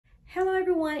Hello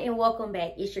everyone and welcome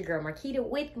back. It's your girl Marquita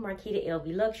with Marquita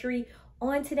LV Luxury.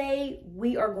 On today,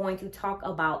 we are going to talk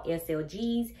about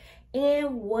Slg'S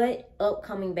and what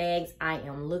upcoming bags I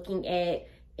am looking at,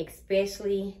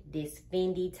 especially this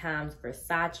Fendi times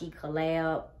Versace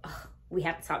collab. We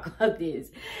have to talk about this.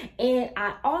 And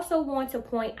I also want to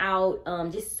point out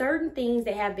just certain things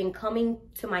that have been coming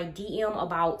to my DM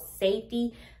about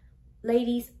safety.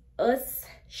 Ladies, us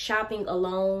shopping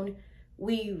alone,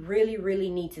 we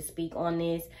really need to speak on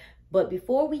this. But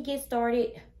before we get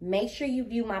started, make sure you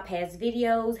view my past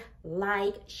videos,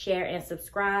 like, share, and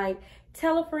subscribe.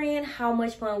 Tell a friend how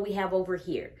much fun we have over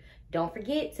here. Don't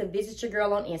forget to visit your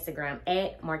girl on Instagram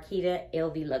at Marquita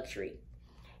LV Luxury.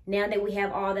 Now that we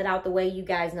have all that out the way, you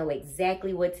guys know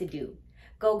exactly what to do.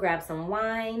 Go grab some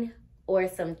wine or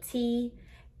some tea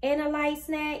and a light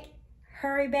snack.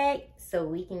 Hurry back so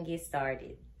we can get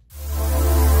started.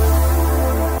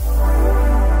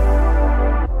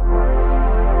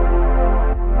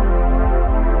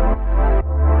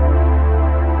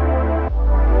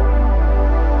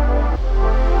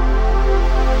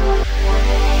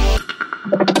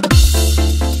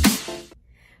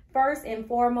 First and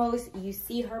foremost, you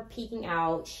see her peeking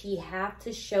out. She have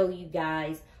to show you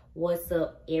guys what's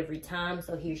up every time.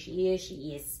 So here she is.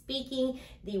 She is speaking.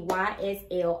 The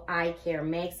YSL Eye Care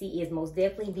Maxi is most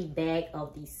definitely the bag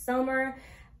of the summer.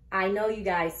 I know you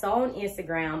guys saw on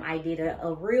Instagram, I did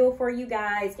a reel for you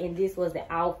guys, and this was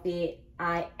the outfit.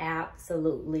 I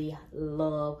absolutely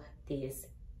love this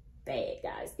bag,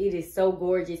 guys. It is so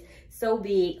gorgeous, so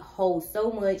big, holds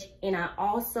so much. And I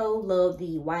also love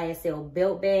the YSL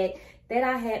belt bag that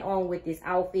I had on with this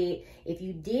outfit. If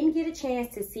you didn't get a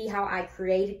chance to see how I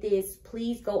created this,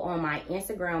 please go on my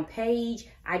Instagram page.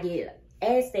 I did,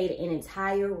 as stated, an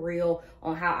entire reel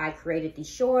on how I created the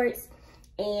shorts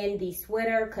and the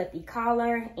sweater, cut the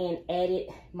collar, and added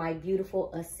my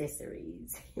beautiful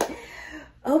accessories.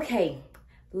 Okay,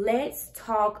 let's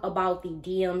talk about the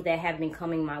DMs that have been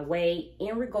coming my way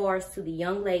in regards to the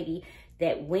young lady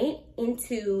that went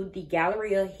into the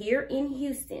Galleria here in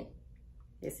Houston.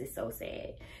 This is so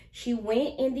sad. She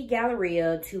went in the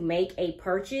Galleria to make a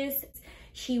purchase.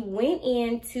 She went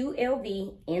into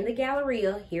LV in the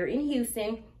Galleria here in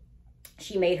Houston.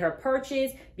 She made her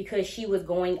purchase because she was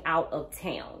going out of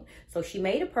town. So she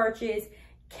made a purchase,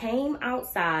 came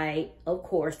outside, of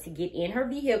course, to get in her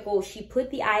vehicle. She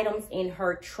put the items in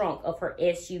her trunk of her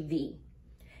SUV.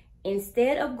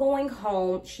 Instead of going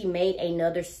home, she made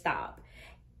another stop.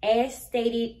 As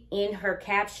stated in her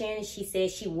caption, she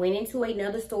said she went into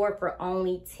another store for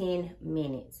only 10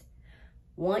 minutes.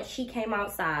 Once she came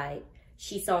outside,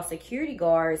 she saw security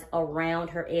guards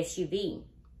around her SUV.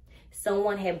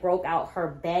 Someone had broke out her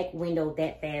back window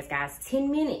that fast, guys. 10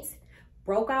 minutes.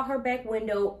 Broke out her back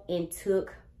window and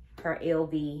took her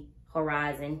LV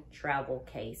Horizon travel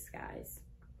case, guys.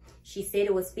 She said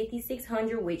it was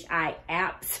 $5,600, which I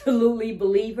absolutely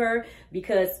believe her,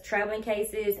 because traveling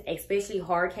cases, especially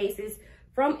hard cases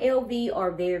from LV,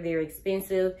 are very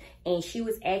expensive. And she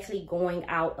was actually going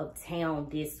out of town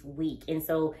this week. And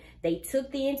so they took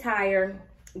the entire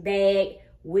bag,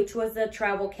 which was a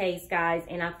travel case, guys.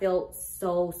 And I felt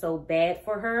so bad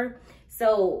for her.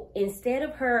 So instead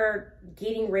of her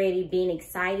getting ready, being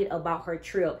excited about her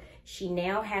trip, she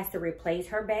now has to replace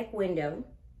her back window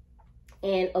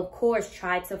and, of course,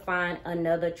 try to find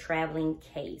another traveling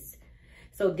case.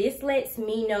 So this lets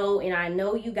me know, and I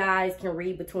know you guys can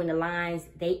read between the lines,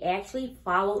 they actually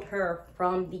followed her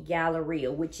from the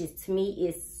Galleria, which is, to me,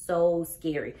 is so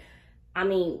scary. I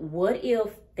mean, what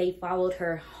if they followed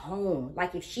her home?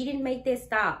 Like, if she didn't make that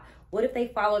stop, what if they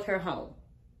followed her home?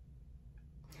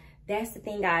 That's the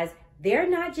thing, guys. They're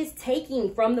not just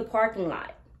taking from the parking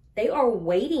lot. They are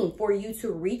waiting for you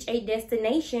to reach a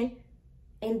destination,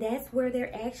 and that's where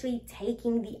they're actually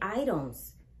taking the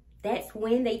items. That's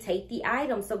when they take the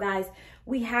items. So, guys,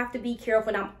 we have to be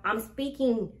careful. And I'm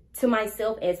speaking to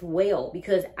myself as well,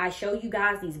 because I show you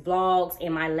guys these vlogs.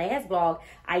 In my last vlog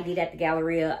I did at the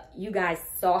Galleria, you guys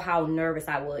saw how nervous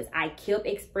I was. I kept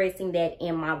expressing that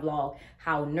in my vlog,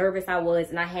 how nervous I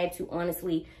was, and I had to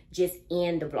honestly just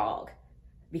end the vlog,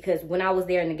 because when I was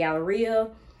there in the Galleria,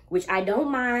 which I don't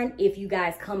mind if you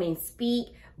guys come and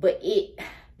speak, but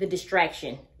the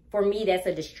distraction, for me, that's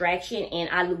a distraction, and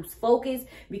I lose focus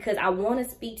because I want to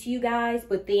speak to you guys,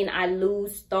 but then I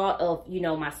lose thought of, you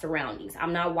know, my surroundings.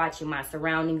 I'm not watching my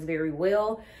surroundings very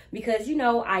well because, you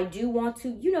know, I do want to,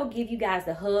 you know, give you guys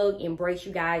a hug, embrace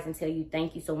you guys, and tell you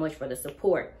thank you so much for the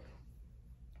support.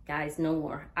 Guys, no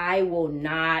more. I will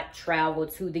not travel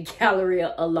to the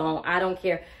Galleria alone. I don't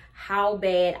care how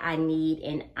bad I need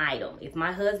an item. If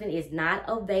my husband is not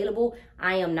available,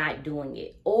 I am not doing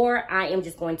it. Or I am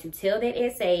just going to tell that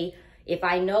SA, if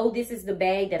I know this is the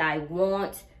bag that I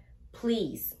want,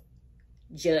 please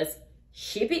just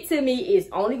ship it to me. It's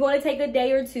only going to take a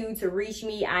day or two to reach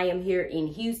me. I am here in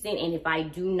Houston, and if I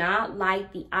do not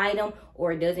like the item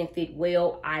or it doesn't fit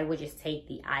well, I will just take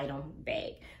the item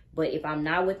back. But if I'm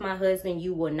not with my husband,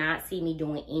 you will not see me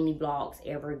doing any vlogs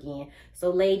ever again. So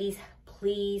ladies,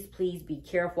 please, please be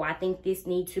careful. I think this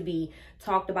needs to be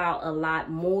talked about a lot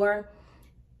more.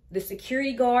 The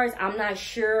security guards, I'm not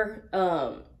sure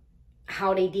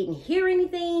how they didn't hear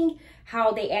anything,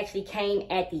 how they actually came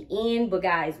at the end. But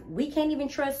guys, we can't even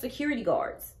trust security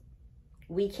guards.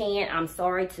 We can't. I'm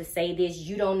sorry to say this.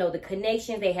 You don't know the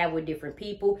connections they have with different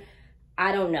people.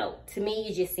 I don't know. To me,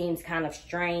 it just seems kind of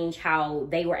strange how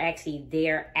they were actually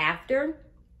there after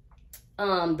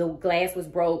the glass was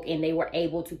broke and they were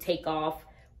able to take off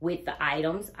with the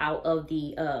items out of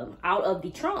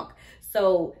the trunk.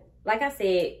 So like I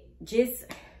said, just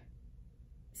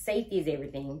safety is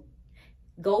everything.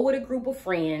 Go with a group of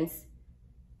friends.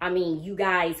 I mean, you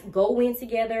guys go in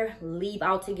together, leave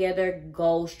out together,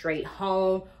 go straight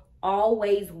home.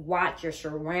 Always watch your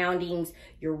surroundings,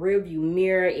 your rearview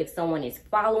mirror, if someone is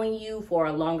following you for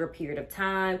a longer period of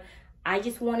time. I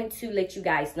just wanted to let you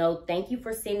guys know, thank you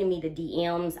for sending me the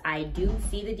DMs. I do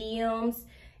see the DMs,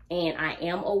 and I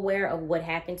am aware of what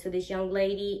happened to this young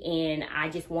lady, and I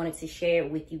just wanted to share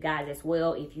it with you guys as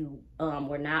well. If you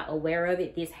were not aware of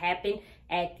it, this happened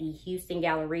at the Houston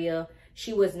Galleria.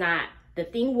 She was not, the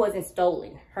thing wasn't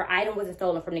stolen. Her item wasn't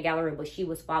stolen from the Galleria, but she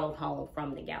was followed home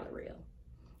from the Galleria.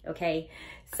 Okay,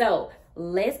 so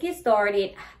let's get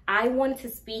started. I wanted to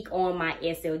speak on my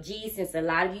SLGs since a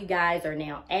lot of you guys are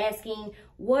now asking,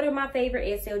 what are my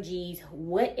favorite SLGs?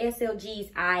 What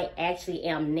SLGs I actually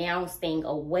am now staying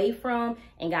away from?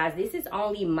 And guys, this is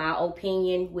only my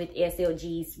opinion with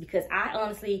SLGs because I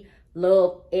honestly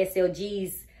love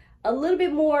SLGs a little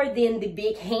bit more than the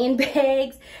big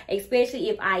handbags, especially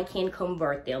if I can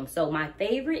convert them. So my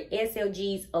favorite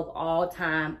SLGs of all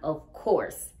time, of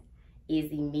course, is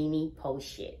the mini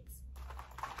pochettes.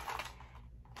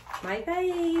 My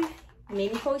fave, mini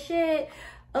pochette.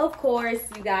 Of course,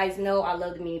 you guys know I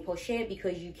love the mini pochette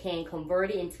because you can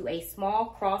convert it into a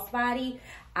small crossbody.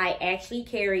 I actually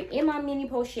carry in my mini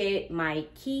pochette my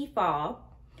key fob,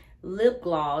 lip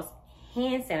gloss,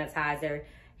 hand sanitizer,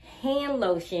 hand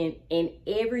lotion, and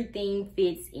everything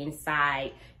fits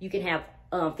inside. You can have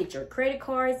fit your credit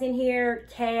cards in here,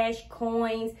 cash,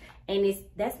 coins, and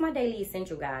that's my daily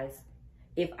essential, guys.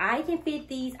 If I can fit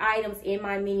these items in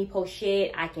my mini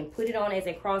pochette, I can put it on as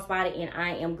a crossbody and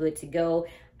I am good to go.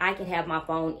 I can have my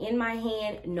phone in my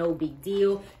hand, no big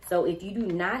deal. So if you do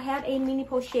not have a mini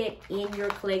pochette in your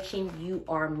collection, you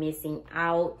are missing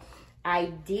out. I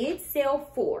did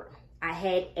sell 4. I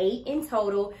had 8 in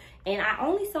total, and I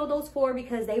only sold those 4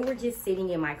 because they were just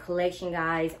sitting in my collection,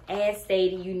 guys. As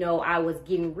stated, you know, I was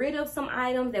getting rid of some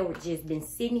items that were just been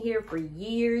sitting here for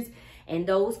years. And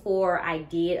those 4 I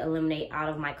did eliminate out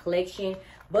of my collection.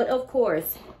 But of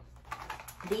course,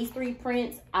 these 3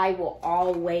 prints I will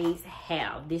always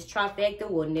have. This trifecta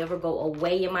will never go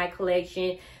away in my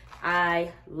collection.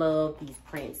 I love these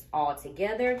prints all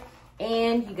together.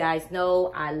 And you guys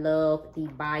know I love the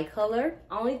bicolor.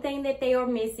 Only thing that they are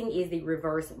missing is the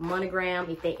reverse monogram.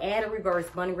 If they add a reverse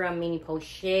monogram mini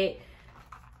pochette,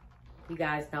 you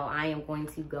guys know I am going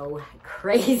to go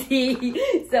crazy.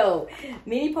 So,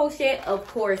 mini pochette, of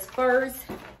course, first.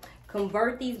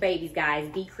 Convert these babies, guys.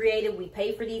 Be creative. We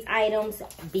pay for these items.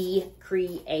 Be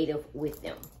creative with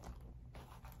them.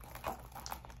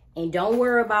 And don't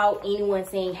worry about anyone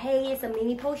saying, hey, it's a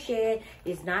mini pochette.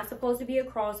 It's not supposed to be a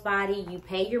crossbody. You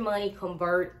pay your money,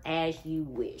 convert as you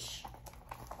wish.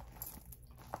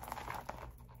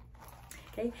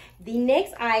 Okay, the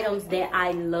next items that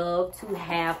I love to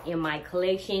have in my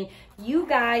collection, you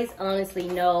guys honestly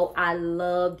know I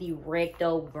love the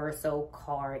Recto Verso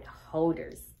card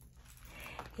holders.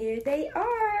 Here they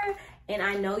are. And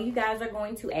I know you guys are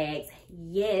going to ask,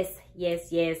 yes,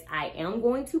 I am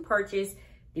going to purchase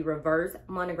the reverse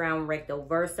monogram Recto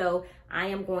Verso. I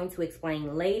am going to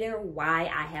explain later why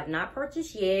I have not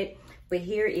purchased yet. But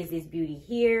here is this beauty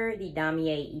here, the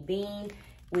Damier Ebene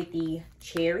with the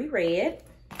cherry red.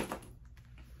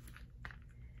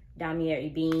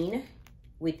 Damier Ebene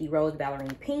with the rose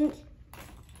ballerine pink.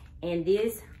 And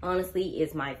this honestly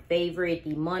is my favorite,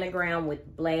 the monogram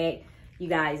with black. You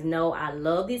guys know I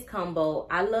love this combo.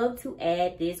 I love to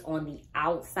add this on the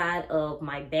outside of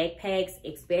my backpacks,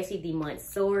 especially the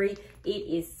Montessori. It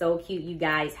is so cute. You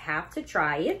guys have to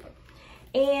try it.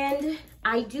 And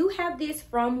I do have this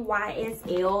from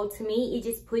YSL. To me, it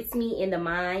just puts me in the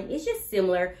mind. It's just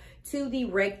similar to the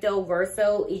Recto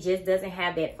Verso. It just doesn't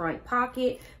have that front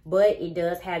pocket, but it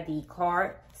does have the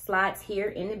card slots here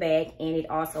in the back, and it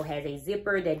also has a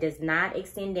zipper that does not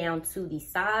extend down to the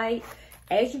side.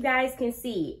 As you guys can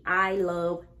see, I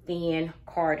love thin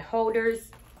card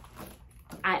holders.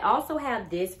 I also have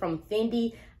this from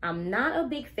Fendi. I'm not a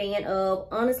big fan of.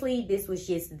 Honestly, this was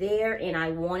just there and I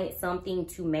wanted something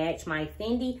to match my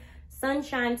Fendi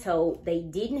Sunshine Tote. They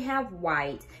didn't have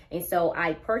white, and so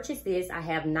I purchased this. I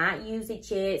have not used it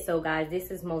yet. So guys,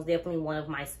 this is most definitely one of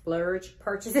my splurge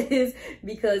purchases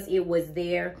because it was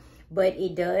there. But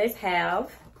it does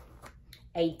have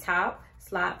a top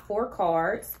slot for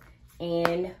cards,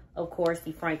 and of course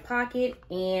the front pocket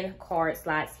and card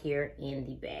slots here in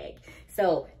the bag.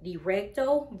 So the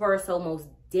Recto Verso most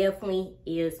definitely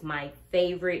is my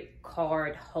favorite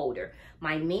card holder.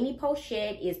 My mini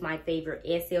pochette is my favorite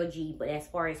SLG, but as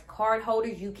far as card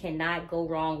holders, you cannot go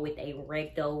wrong with a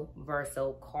Recto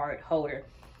Verso card holder.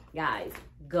 Guys,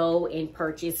 go and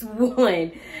purchase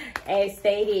one. As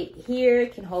stated here,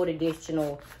 it can hold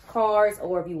additional cards,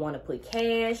 or if you want to put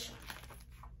cash.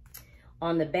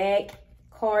 On the back,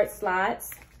 card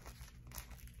slots.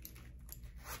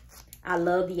 I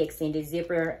love the extended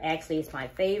zipper. Actually, it's my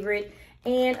favorite.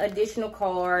 And additional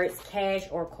cards, cash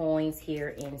or coins here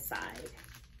inside.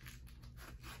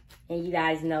 And you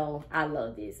guys know I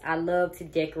love this. I love to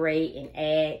decorate and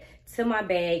add to my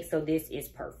bag, so this is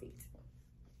perfect.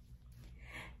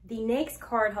 The next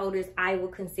card holders I will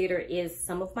consider is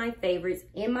some of my favorites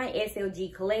in my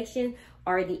SLG collection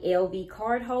are the LV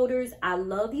card holders. I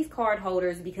love these card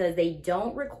holders because they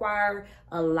don't require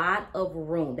a lot of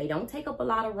room. They don't take up a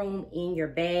lot of room in your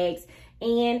bags.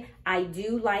 And I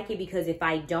do like it because if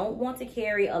I don't want to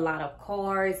carry a lot of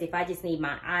cards, if I just need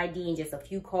my ID and just a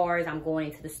few cards, I'm going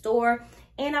into the store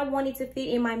and I want it to fit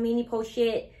in my mini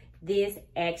pochette, this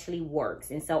actually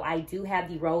works. And so I do have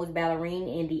the rose ballerine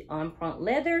in the on-front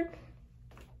leather.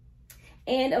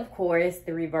 And of course,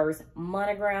 the reverse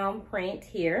monogram print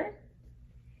here.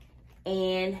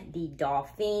 And the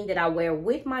dolphin that I wear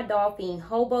with my dolphin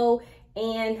hobo,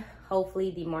 and hopefully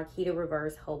the Marquita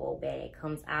reverse hobo bag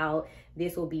comes out.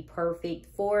 This will be perfect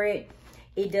for it.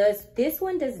 It does, this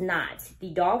one does not.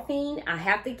 The dolphin, I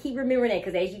have to keep remembering that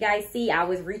because as you guys see, I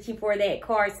was reaching for that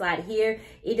card slot here.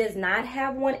 It does not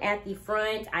have one at the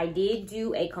front. I did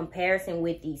do a comparison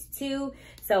with these two.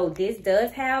 So this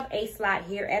does have a slot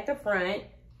here at the front.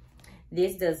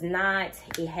 This does not.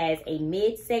 It has a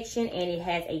mid section and it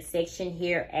has a section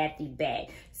here at the back.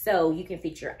 So you can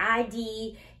fit your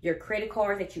ID, your credit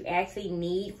cards that you actually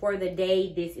need for the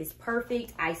day. This is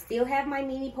perfect. I still have my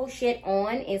mini pochette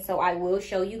on, and so I will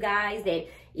show you guys that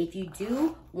if you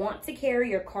do want to carry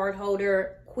your card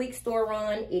holder, quick store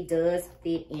run, it does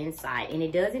fit inside and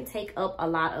it doesn't take up a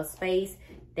lot of space.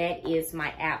 That is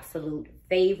my absolute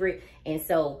favorite. And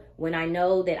so when I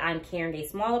know that I'm carrying a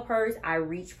smaller purse, I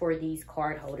reach for these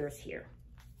card holders here.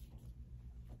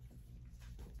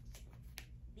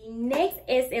 The next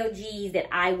SLGs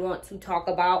that I want to talk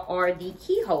about are the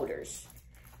key holders.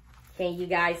 Can you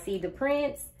guys see the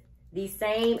prints? The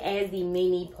same as the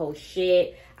mini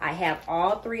pochette. I have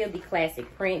all three of the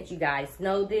classic prints. You guys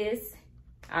know this.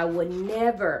 I would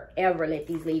never, ever let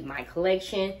these leave my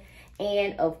collection.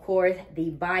 And of course,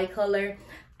 the bicolor.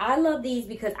 I love these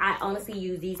because I honestly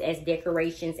use these as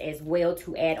decorations as well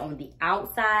to add on the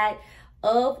outside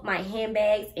of my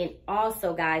handbags. And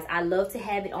also guys, I love to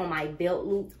have it on my belt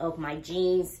loops of my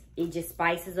jeans. It just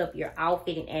spices up your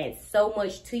outfit and adds so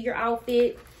much to your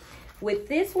outfit. With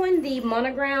this one, the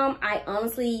monogram, I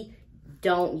honestly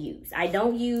don't use. I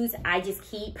just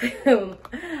keep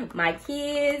my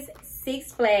kids'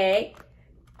 Six Flags,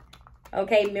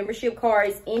 okay, membership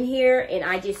cards in here, and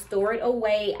I just store it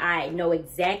away. I know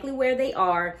exactly where they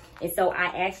are, and so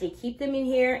I actually keep them in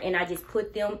here, and I just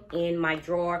put them in my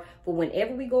drawer for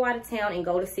whenever we go out of town and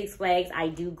go to Six Flags. I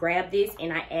do grab this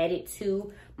and I add it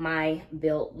to my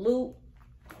belt loop.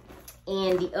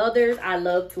 And the others I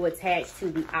love to attach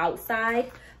to the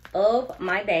outside of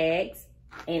my bags,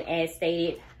 and as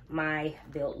stated, my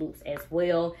belt loops as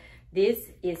well. This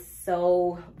is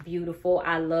so beautiful.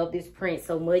 I love this print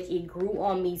so much. It grew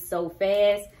on me so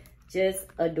fast. Just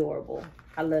adorable.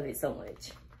 I love it so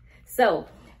much. So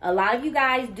a lot of you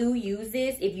guys do use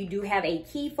this if you do have a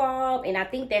key fob, and I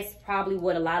think that's probably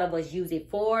what a lot of us use it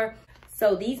for.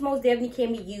 So these most definitely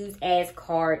can be used as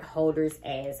card holders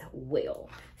as well.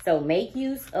 So make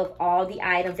use of all the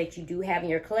items that you do have in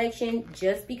your collection.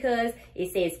 Just because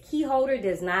it says key holder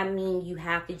does not mean you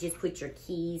have to just put your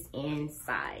keys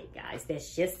inside, guys.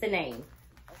 That's just the name.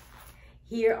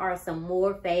 Here are some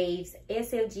more faves,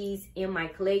 SLGs in my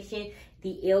collection.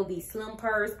 The LB Slim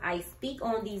Purse. I speak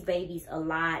on these babies a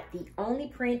lot. The only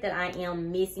print that I am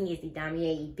missing is the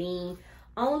Damier Bean,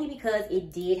 only because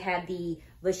it did have the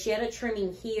vachetta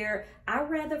trimming here. I'd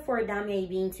rather for a Damier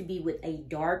Bean to be with a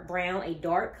dark brown, a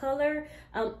dark color.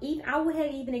 Even I would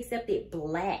have even accepted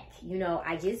black. You know,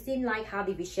 I just didn't like how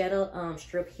the vachetta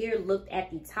strip here looked at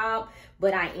the top,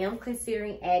 but I am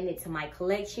considering adding it to my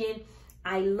collection.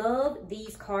 I love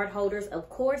these card holders, of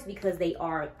course, because they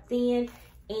are thin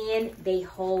and they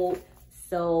hold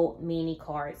so many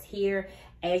cards here.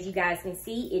 As you guys can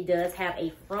see, it does have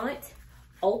a front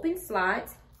open slot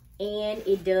and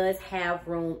it does have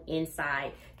room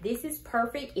inside. This is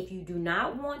perfect if you do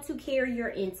not want to carry your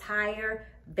entire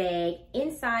bag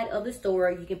inside of the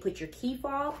store. You can put your key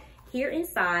fob here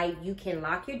inside. You can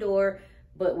lock your door.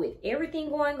 But with everything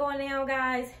going now,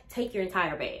 guys, take your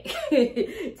entire bag.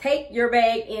 Take your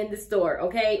bag in the store,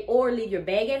 okay? Or leave your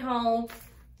bag at home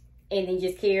and then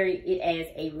just carry it as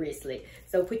a wristlet.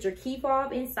 So put your key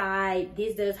fob inside.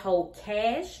 This does hold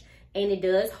cash and it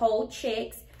does hold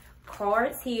checks,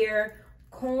 cards here,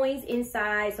 coins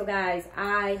inside. So guys,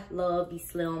 I love the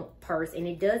Slim Purse and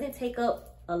it doesn't take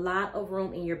up a lot of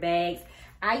room in your bags.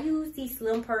 I use these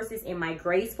Slim Purses in my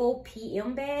graceful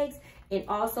PM bags and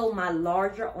also my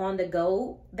larger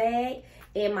on-the-go bag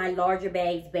and my larger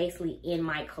bags basically in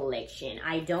my collection.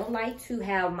 I don't like to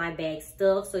have my bags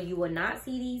stuffed, so you will not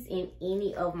see these in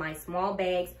any of my small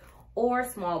bags or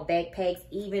small backpacks,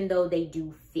 even though they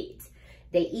do fit.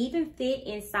 They even fit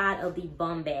inside of the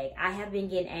bum bag. I have been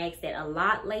getting asked that a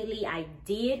lot lately. I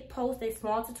did post a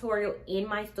small tutorial in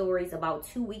my stories about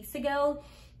 2 weeks ago.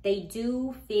 They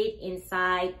do fit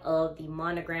inside of the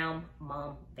monogram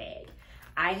bum bag.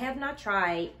 I have not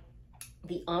tried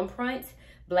the Umprint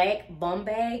black bum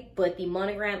bag, but the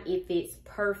monogram, it fits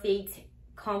perfect,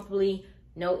 comfortably,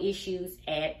 no issues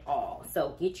at all.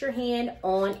 So get your hand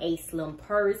on a Slim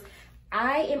Purse.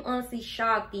 I am honestly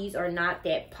shocked these are not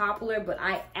that popular, but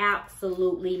I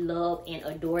absolutely love and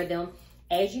adore them.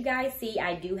 As you guys see,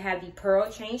 I do have the pearl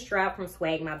chain strap from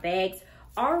Swag My Bags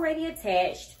already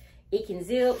attached. It can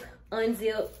zip,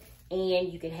 unzip,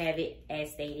 and you can have it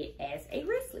as stated as a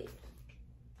wristlet.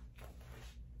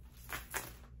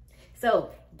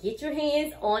 So get your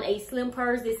hands on a Slim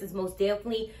Purse. This is most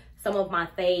definitely some of my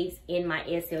faves in my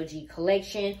SLG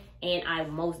collection, and I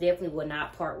most definitely will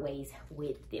not part ways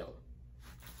with them.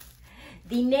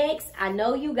 The next, I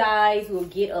know you guys will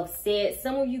get upset.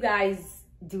 Some of you guys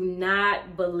do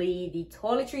not believe the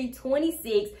Toiletry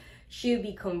 26 should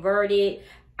be converted.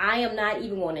 I am not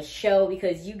even going to show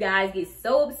because you guys get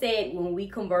so upset when we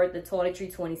convert the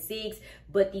Toiletry 26,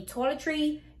 but the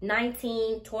Toiletry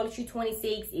 19, Toiletry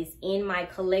 26 is in my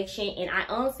collection, and I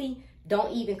honestly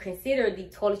don't even consider the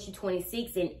Toiletry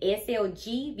 26 an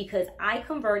SLG because I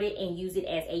convert it and use it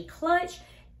as a clutch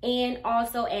and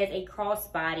also as a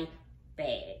crossbody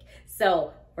bag.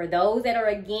 So for those that are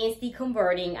against the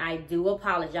converting, I do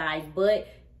apologize, but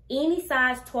any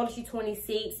size Toiletry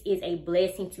 26 is a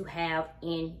blessing to have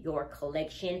in your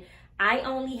collection. I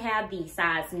only have the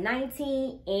size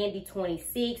 19 and the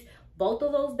 26. Both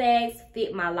of those bags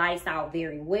fit my lifestyle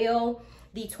very well.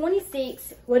 The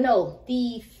 26, well no,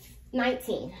 the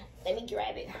 19, let me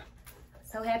grab it.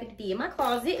 So happy to be in my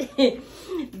closet.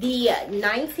 The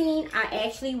 19 I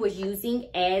actually was using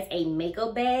as a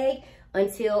makeup bag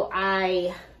until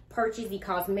I purchased the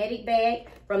cosmetic bag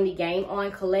from the Game On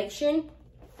collection.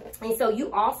 And so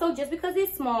you also, just because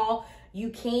it's small, you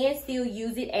can still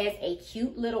use it as a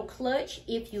cute little clutch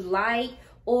if you like,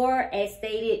 or as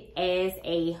stated as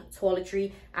a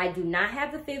toiletry. I do not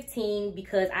have the 15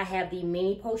 because I have the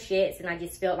mini pochettes and I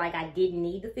just felt like I didn't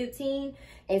need the 15.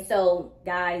 And so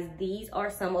guys, these are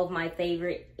some of my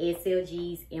favorite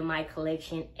SLGs in my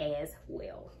collection as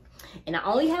well. And I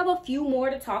only have a few more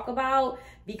to talk about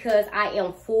because I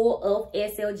am full of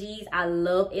SLGs. I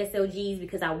love SLGs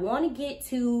because I want to get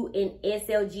to an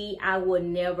SLG I will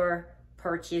never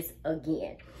purchase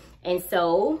again. And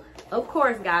so, of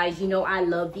course, guys, you know I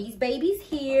love these babies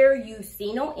here. You've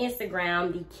seen on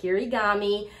Instagram, the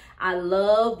Kirigami. I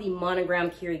love the monogram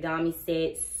Kirigami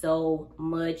set so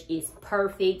much. It's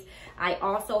perfect. I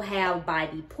also have by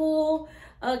the pool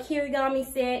Kirigami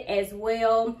set as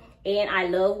well. And I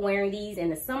love wearing these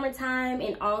in the summertime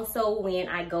and also when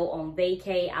I go on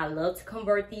vacay. I love to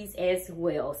convert these as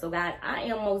well. So guys, I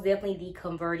am most definitely the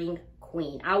converting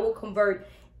queen. I will convert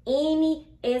any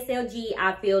SLG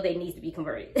I feel that needs to be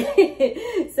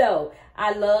converted. So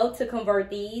I love to convert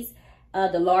these.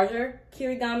 The larger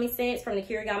Kirigami sets from the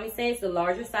Kirigami sets, the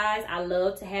larger size, I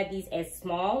love to have these as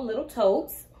small little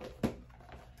totes.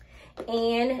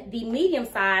 And the medium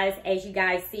size, as you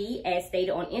guys see, as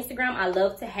stated on Instagram, I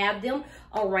love to have them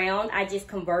around. I just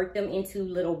convert them into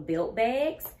little belt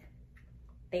bags.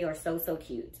 They are so, so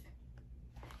cute.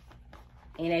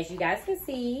 And as you guys can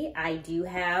see, I do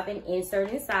have an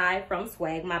insert inside from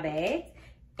Swag My Bags.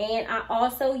 And I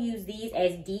also use these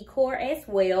as decor as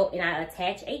well. And I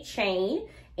attach a chain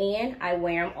and I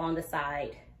wear them on the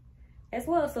side as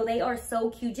well. So they are so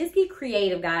cute. Just get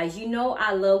creative, guys. You know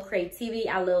I love creativity.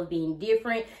 I love being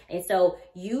different. And so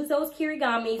use those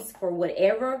kirigamis for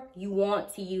whatever you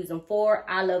want to use them for.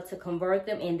 I love to convert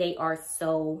them and they are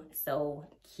so, so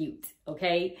cute.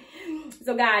 Okay.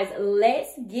 So guys,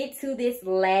 let's get to this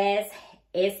last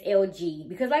SLG,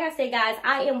 because like I said, guys,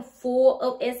 I am full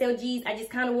of SLGs. I just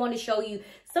kind of want to show you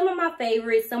some of my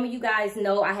favorites. Some of you guys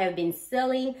know I have been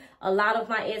selling a lot of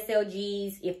my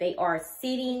SLGs. If they are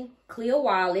sitting, clear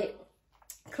wallet,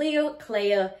 wallet,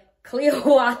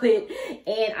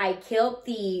 and I kept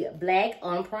the black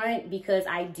unprint because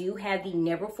I do have the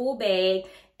Neverfull bag,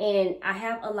 and I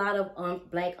have a lot of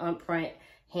black unprint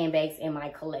handbags in my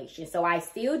collection. So I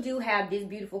still do have this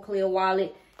beautiful clear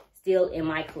wallet still in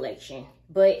my collection,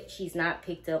 but she's not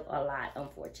picked up a lot,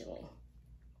 unfortunately.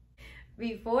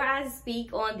 Before I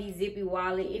speak on the zippy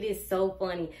wallet, it is so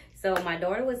funny. So my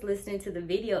daughter was listening to the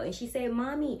video and she said,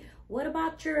 "Mommy, what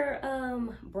about your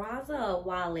Braza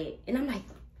wallet?" And I'm like,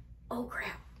 oh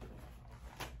crap.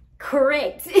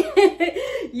 Correct.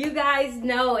 You guys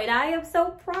know, and I am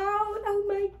so proud. Oh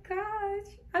my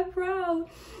gosh, I'm proud.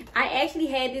 I actually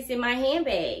had this in my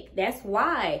handbag. That's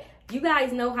why. You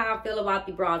guys know how I feel about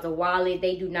the Braza wallet.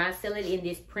 They do not sell it in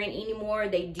this print anymore.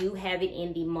 They do have it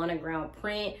in the monogram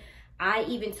print. I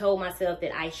even told myself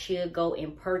that I should go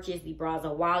and purchase the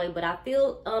Braza wallet, but I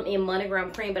feel in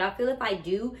monogram print, but I feel if I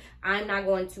do, I'm not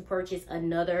going to purchase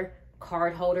another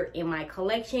card holder in my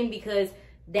collection because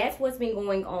that's what's been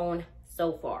going on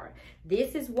so far.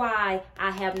 This is why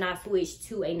I have not switched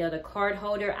to another card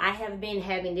holder. I have been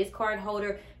having this card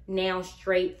holder now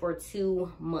straight for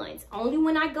 2 months. Only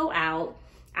when I go out,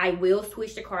 I will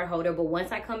switch the card holder, but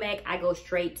once I come back, I go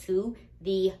straight to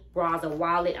the Braza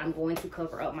wallet. I'm going to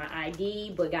cover up my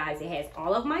ID, but guys, it has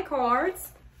all of my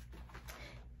cards.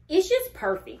 It's just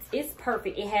perfect. It's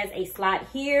perfect. It has a slot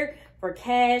here for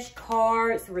cash,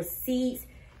 cards, receipts.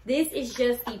 This is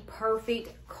just the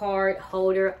perfect card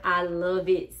holder. I love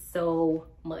it so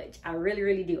much. I really,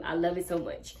 really do. I love it so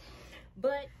much.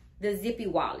 But the zippy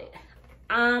wallet,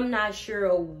 I'm not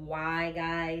sure why,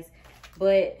 guys,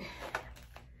 but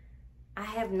I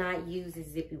have not used a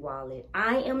zippy wallet.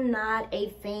 I am not a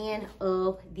fan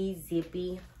of the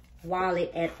zippy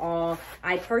wallet at all.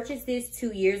 I purchased this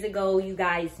 2 years ago. You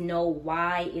guys know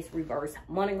why. It's reverse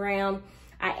monogram.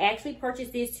 I actually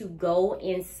purchased this to go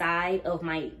inside of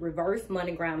my reverse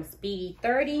monogram Speedy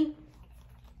 30.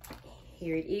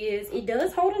 Here it is. It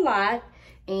does hold a lot.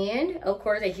 And of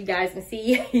course, as you guys can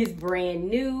see, it's brand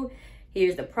new.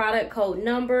 Here's the product code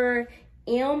number,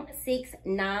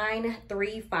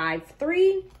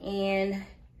 M69353. And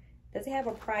does it have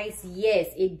a price? Yes,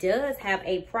 it does have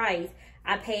a price.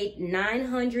 I paid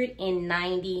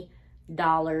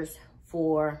 $990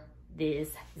 for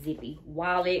this zippy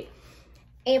wallet.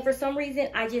 And for some reason,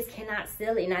 I just cannot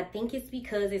sell it. And I think it's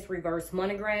because it's reverse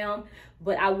monogram.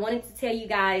 But I wanted to tell you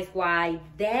guys why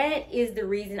that is the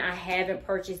reason I haven't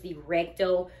purchased the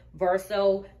Recto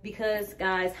Verso. Because,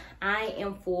 guys, I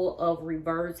am full of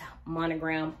reverse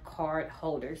monogram card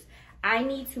holders. I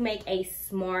need to make a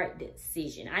smart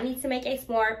decision. I need to make a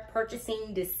smart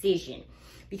purchasing decision.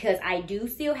 Because I do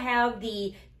still have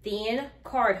the thin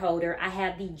card holder. I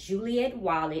have the Juliet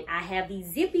wallet. I have the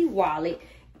zippy wallet.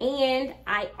 And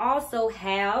I also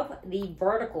have the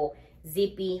vertical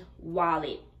zippy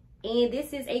wallet. And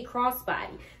this is a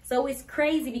crossbody. So it's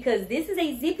crazy because this is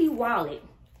a zippy wallet.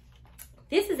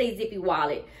 This is a zippy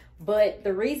wallet. But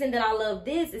the reason that I love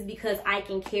this is because I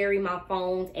can carry my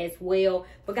phones as well.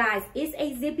 But guys, it's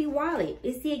a zippy wallet.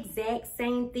 It's the exact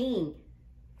same thing.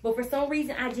 But for some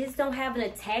reason, I just don't have an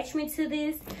attachment to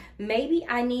this. Maybe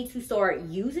I need to start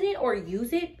using it or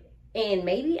use it. And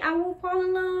maybe I will fall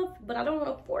in love, but I don't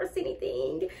want to force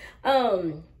anything.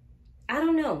 I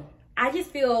don't know. I just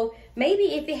feel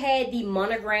maybe if it had the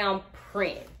monogram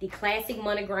print, the classic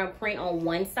monogram print on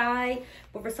one side,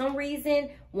 but for some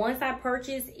reason, once I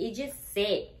purchased, it just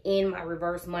sat in my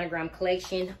reverse monogram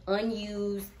collection,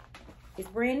 unused. It's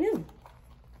brand new.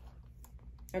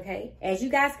 Okay, as you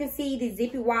guys can see, the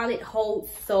zippy wallet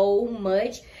holds so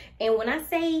much. And when I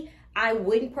say I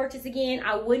wouldn't purchase again,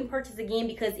 I wouldn't purchase again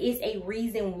because it's a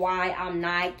reason why I'm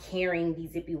not carrying the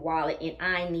zippy wallet, and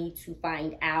I need to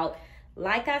find out.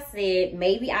 Like I said,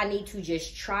 maybe I need to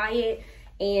just try it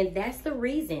And that's the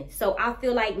reason. So I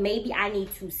feel like maybe I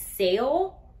need to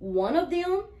sell one of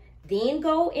them, then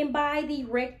go and buy the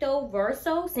Recto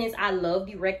Verso, since I love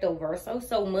the Recto Verso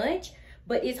so much.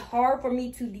 But it's hard for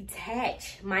me to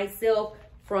detach myself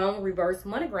from reverse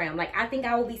monogram. Like, I think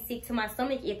I will be sick to my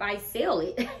stomach if I sell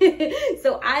it.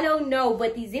 So I don't know.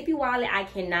 But the Zippy wallet, I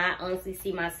cannot honestly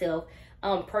see myself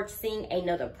purchasing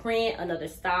another print, another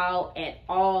style at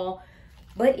all.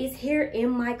 But it's here in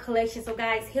my collection. So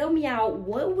guys, help me out.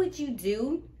 What would you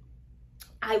do?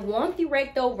 I want the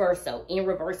Recto Verso in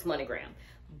reverse monogram.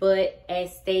 But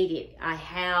as stated, I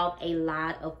have a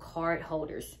lot of card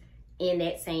holders in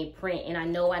that same print. And I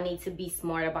know I need to be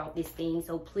smart about this thing.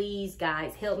 So please,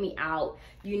 guys, help me out.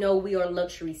 You know, we are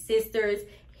luxury sisters.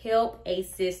 Help a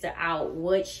sister out.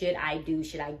 What should I do?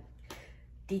 Should I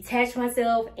detach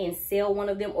myself and sell one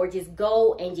of them, or just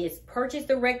go and just purchase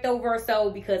the Recto Verso,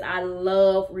 because I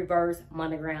love reverse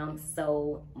monogram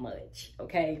so much,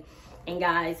 okay? And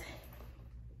guys,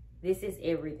 this is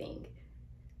everything.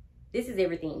 This is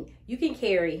everything. You can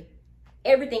carry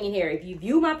everything in here. If you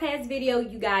view my past video,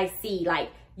 you guys see, like,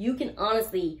 you can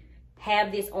honestly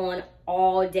have this on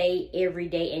all day, every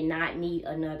day, and not need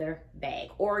another bag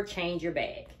or change your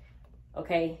bag,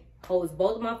 okay? Holds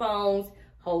both of my phones,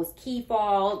 holds key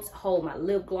fobs, hold my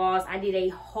lip gloss. I did a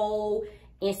whole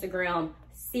Instagram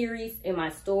series in my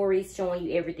stories showing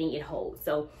you everything it holds.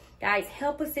 So guys,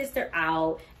 help a sister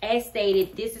out. As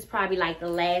stated, this is probably like the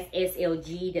last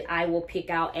SLG that I will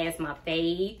pick out as my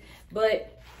fave.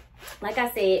 But like I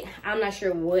said, I'm not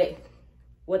sure what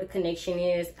the connection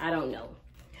is. I don't know.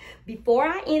 Before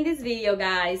I end this video,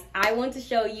 guys, I want to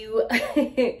show you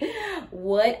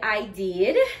what I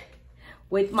did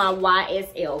with my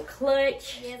YSL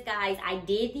clutch. Yes, guys, I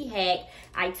did the hack.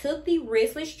 I took the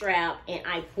wristlet strap and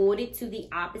I pulled it to the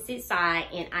opposite side,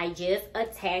 and I just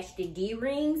attached the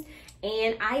D-rings.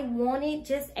 And I wanted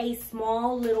just a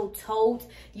small little tote.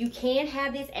 You can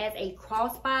have this as a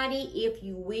crossbody if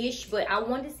you wish, but I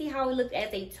wanted to see how it looked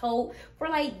as a tote for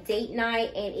like date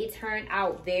night, and it turned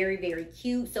out very, very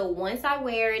cute. So once I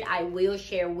wear it, I will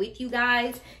share with you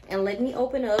guys. And let me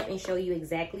open up and show you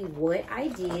exactly what I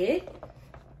did.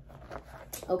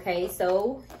 Okay,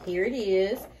 so here it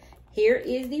is. Here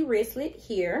is the wristlet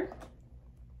here.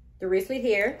 The wristlet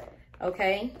here.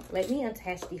 Okay, let me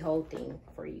attach the whole thing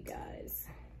for you guys.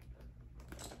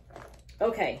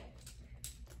 Okay.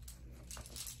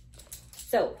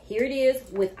 So here it is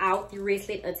without the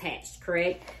wristlet attached,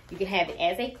 correct? You can have it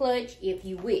as a clutch if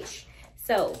you wish.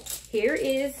 So here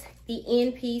is the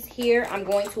end piece here. I'm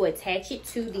going to attach it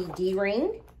to the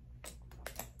D-ring.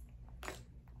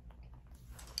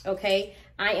 Okay,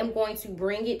 I am going to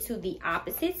bring it to the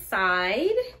opposite side.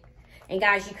 And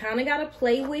guys, you kind of got to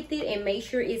play with it and make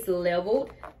sure it's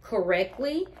leveled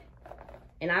correctly.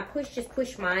 And I just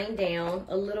push mine down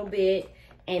a little bit,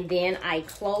 and then I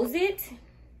close it.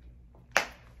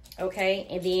 Okay,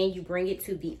 and then you bring it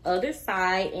to the other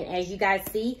side. And as you guys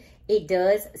see, it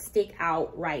does stick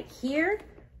out right here,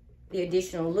 the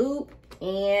additional loop.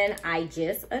 And I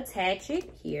just attach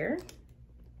it here.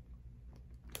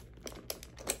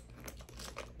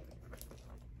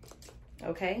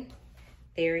 Okay,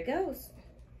 there it goes.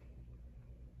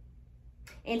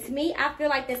 And to me, I feel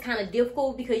like that's kind of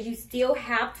difficult because you still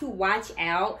have to watch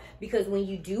out, because when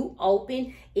you do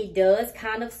open, it does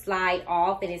kind of slide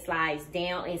off and it slides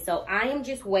down. And so I am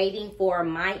just waiting for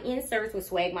my inserts with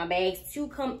Swag My Bags to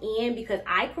come in, because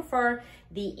I prefer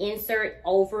the insert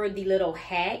over the little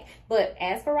hack. But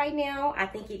as for right now, I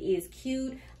think it is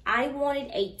cute. I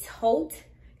wanted a tote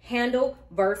handle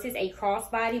versus a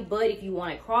crossbody, but if you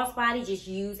want a crossbody, just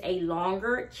use a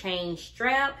longer chain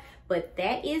strap. But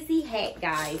that is the hack,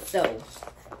 guys. So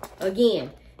again,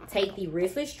 take the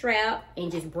wristlet strap and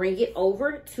just bring it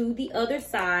over to the other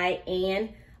side and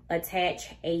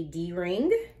attach a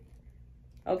D-ring,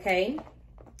 okay,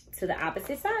 to the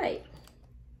opposite side.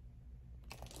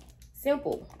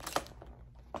 Simple.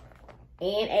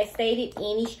 And as stated,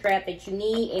 any strap that you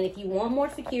need. And if you want more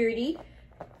security,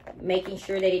 making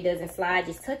sure that it doesn't slide,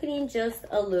 just tuck it in just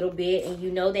a little bit, and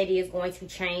you know that is going to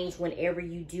change whenever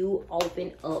you do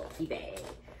open up the bag.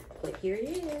 But here it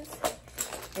is,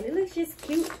 and it looks just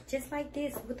cute, just like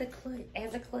this with a clutch,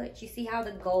 as a clutch. You see how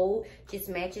the gold just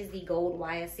matches the gold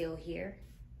YSL here?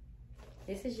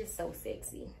 This is just so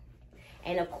sexy.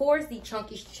 And of course, the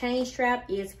chunky chain strap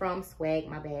is from Swag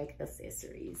My Bag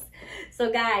Accessories.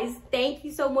 So guys, thank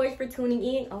you so much for tuning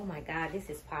in. Oh my God, this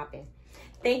is popping.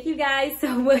 Thank you guys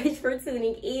so much for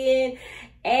tuning in.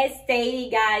 As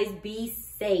stated, guys, be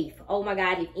safe. Oh my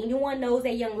God, if anyone knows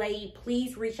that young lady,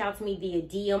 please reach out to me via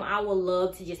DM. I would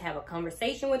love to just have a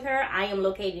conversation with her. I am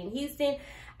located in Houston.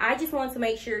 I just want to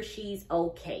make sure she's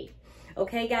okay.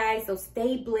 Okay, guys, so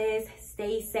stay blessed,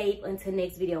 stay safe. Until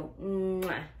next video.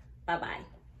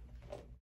 Bye-bye.